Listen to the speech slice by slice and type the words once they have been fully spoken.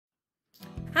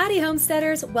Howdy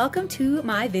homesteaders, welcome to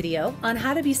my video on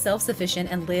how to be self-sufficient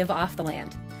and live off the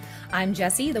land. I'm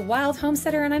Jessie, the wild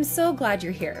homesteader, and I'm so glad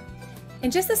you're here.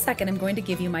 In just a second, I'm going to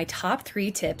give you my top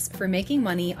 3 tips for making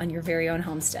money on your very own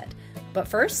homestead. But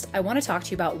first, I want to talk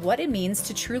to you about what it means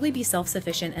to truly be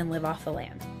self-sufficient and live off the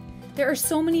land. There are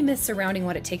so many myths surrounding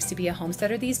what it takes to be a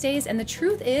homesteader these days, and the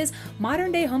truth is,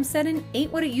 modern day homesteading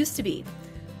ain't what it used to be.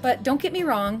 But don't get me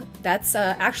wrong, that's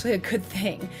actually a good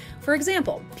thing. For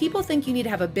example, people think you need to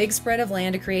have a big spread of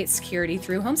land to create security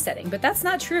through homesteading, but that's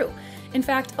not true. In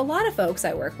fact, a lot of folks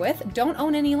I work with don't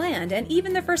own any land, and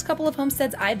even the first couple of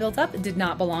homesteads I built up did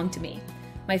not belong to me.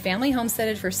 My family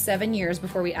homesteaded for 7 years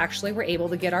before we actually were able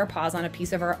to get our paws on a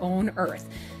piece of our own earth.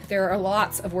 There are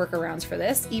lots of workarounds for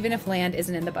this, even if land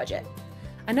isn't in the budget.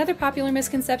 Another popular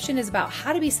misconception is about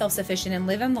how to be self-sufficient and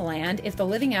live on the land if the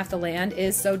living off the land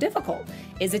is so difficult.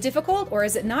 Is it difficult, or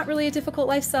is it not really a difficult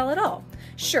lifestyle at all?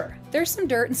 Sure, there's some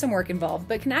dirt and some work involved,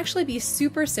 but it can actually be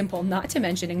super simple, not to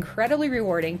mention incredibly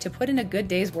rewarding to put in a good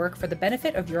day's work for the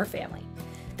benefit of your family.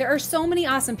 There are so many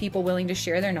awesome people willing to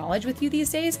share their knowledge with you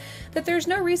these days that there's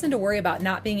no reason to worry about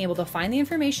not being able to find the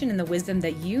information and the wisdom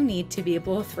that you need to be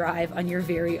able to thrive on your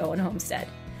very own homestead.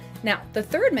 Now, the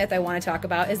third myth I want to talk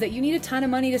about is that you need a ton of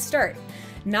money to start.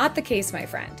 Not the case, my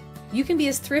friend. You can be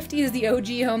as thrifty as the OG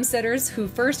homesteaders who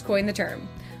first coined the term.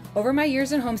 Over my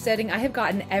years in homesteading, I have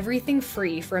gotten everything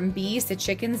free, from bees to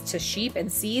chickens to sheep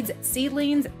and seeds,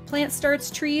 seedlings, plant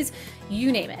starts, trees,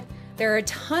 you name it. There are a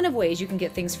ton of ways you can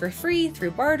get things for free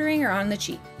through bartering or on the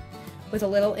cheap. With a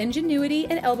little ingenuity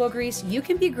and elbow grease, you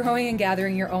can be growing and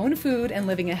gathering your own food and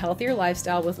living a healthier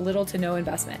lifestyle with little to no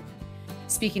investment.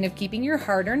 Speaking of keeping your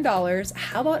hard-earned dollars,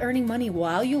 how about earning money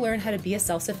while you learn how to be a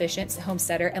self-sufficient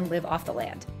homesteader and live off the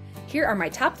land? Here are my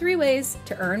top 3 ways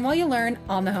to earn while you learn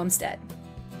on the homestead.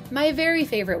 My very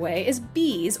favorite way is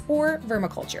bees or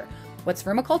vermiculture. What's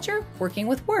vermiculture? Working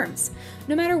with worms.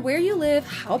 No matter where you live,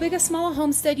 how big a small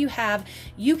homestead you have,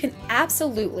 you can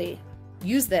absolutely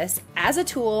use this as a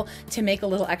tool to make a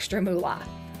little extra moolah.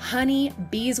 Honey,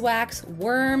 beeswax,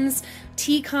 worms,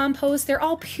 tea compost, they're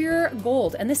all pure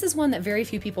gold. And this is one that very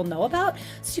few people know about.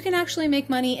 So you can actually make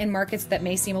money in markets that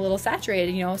may seem a little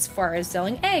saturated, as far as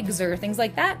selling eggs or things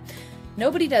like that.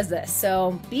 Nobody does this.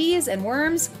 So bees and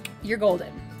worms, you're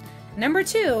golden. Number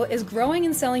 2 is growing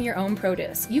and selling your own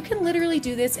produce. You can literally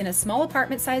do this in a small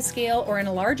apartment size scale or in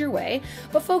a larger way,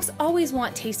 but folks always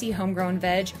want tasty homegrown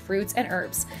veg, fruits, and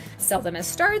herbs. Sell them as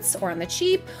starts or on the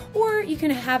cheap, or you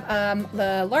can have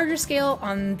the larger scale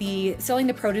on selling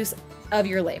the produce of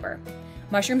your labor.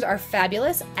 Mushrooms are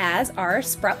fabulous, as are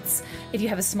sprouts, if you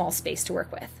have a small space to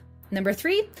work with. Number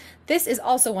 3, this is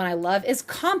also one I love, is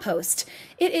compost.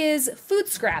 It is food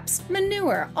scraps,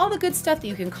 manure, all the good stuff that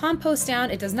you can compost down.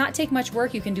 It does not take much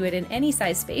work. You can do it in any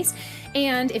size space.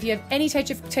 And if you have any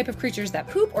type of creatures that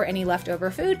poop or any leftover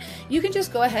food, you can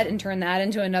just go ahead and turn that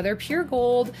into another pure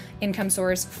gold income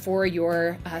source for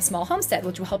your small homestead,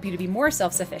 which will help you to be more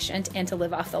self-sufficient and to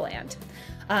live off the land.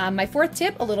 My 4th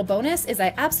tip, a little bonus, is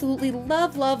I absolutely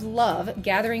love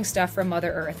gathering stuff from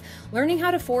Mother Earth. Learning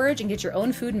how to forage and get your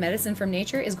own food and medicine from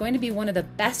nature is going to be one of the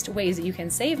best ways that you can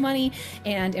save money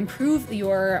and improve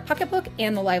your pocketbook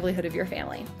and the livelihood of your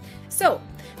family. So,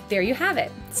 there you have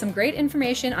it. Some great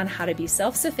information on how to be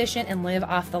self-sufficient and live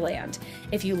off the land.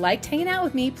 If you liked hanging out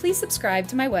with me, please subscribe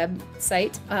to my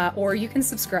website, or you can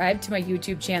subscribe to my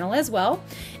YouTube channel as well.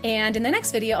 And in the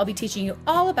next video, I'll be teaching you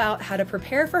all about how to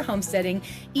prepare for homesteading,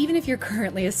 even if you're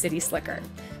currently a city slicker.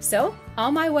 So,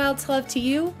 all my wilds love to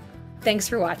you. Thanks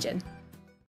for watching.